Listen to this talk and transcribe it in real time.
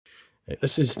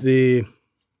This is the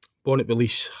bonnet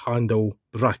release handle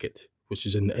bracket, which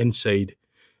is in the inside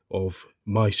of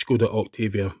my Skoda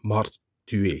Octavia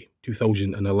mk2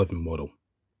 2011 model.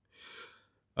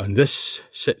 And this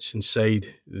sits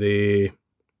inside it's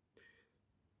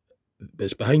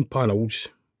behind panels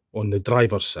on the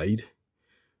driver's side,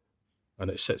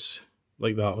 and it sits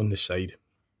like that on the side.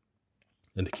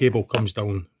 And the cable comes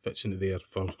down, fits into there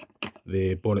for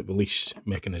the bonnet release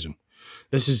mechanism.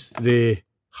 This is the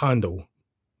handle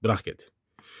bracket.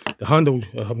 The handle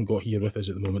I haven't got here with us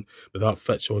at the moment, but that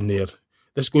fits on there.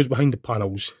 This goes behind the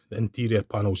panels, the interior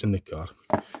panels in the car.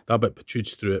 That bit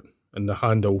protrudes through it, and the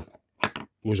handle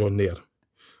goes on there.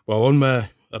 Well, on my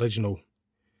original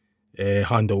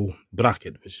handle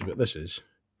bracket, which is what this is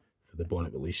for the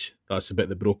bonnet release, that's the bit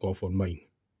that broke off on mine.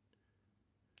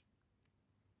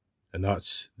 And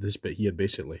that's this bit here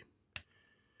basically.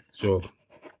 So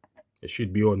it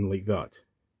should be on like that,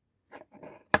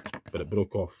 but it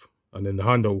broke off. And then the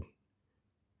handle,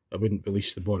 I wouldn't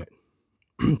release the bonnet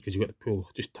because you've got to pull,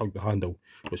 just tug the handle,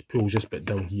 which pulls this bit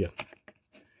down here.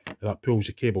 And that pulls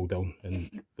the cable down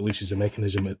and releases the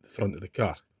mechanism at the front of the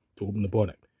car to open the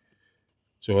bonnet.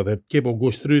 So the cable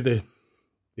goes through the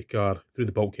car, through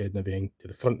the bulkhead and everything, to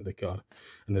the front of the car,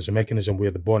 and there's a mechanism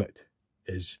where the bonnet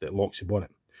is that locks the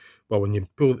bonnet. Well, when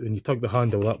you tug the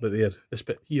handle, that bit there, this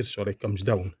bit here, sorry, comes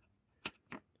down,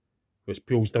 which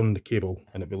pulls down the cable,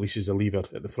 and it releases a lever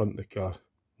at the front of the car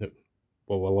that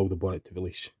will allow the bonnet to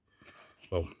release.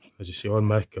 Well, as you see on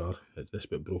my car, this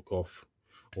bit broke off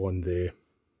on the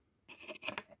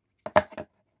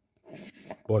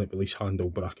bonnet release handle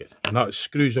bracket, and that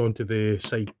screws onto the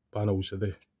side panels of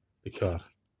the car.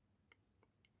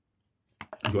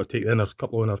 You've got to take the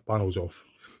couple of inner panels off.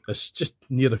 It's just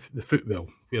near the footwell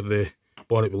where the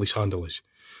bonnet release handle is.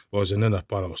 Well, there's an inner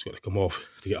panel that's got to come off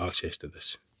to get access to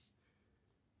this.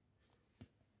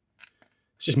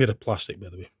 It's just made of plastic, by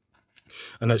the way.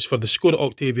 And it's for the Skoda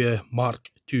Octavia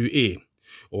mk2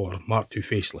 or mk2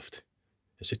 facelift.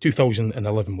 It's a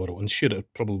 2011 model, and sure, it'll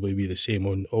probably be the same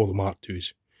on all the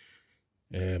mk2s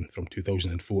from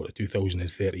 2004 to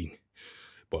 2013.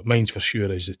 But mine's for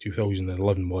sure is the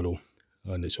 2011 model,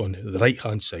 and it's on the right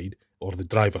hand side or the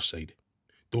driver's side.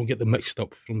 Don't get them mixed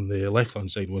up from the left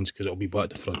hand side ones, because it'll be back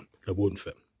to front. It won't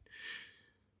fit.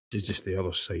 This is just the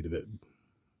other side of it,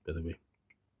 by the way.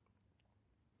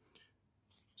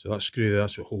 So that screw there,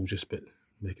 that's what holds this bit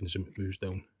mechanism, it moves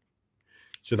down.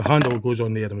 So the handle goes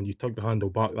on there, and when you tug the handle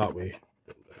back that way,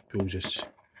 it pulls this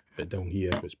bit down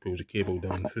here, which pulls the cable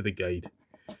down through the guide.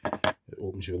 It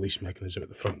opens the release mechanism at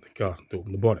the front of the car to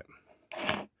open the bonnet.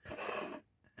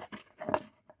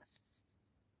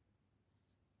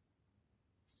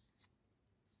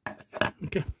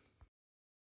 Okay.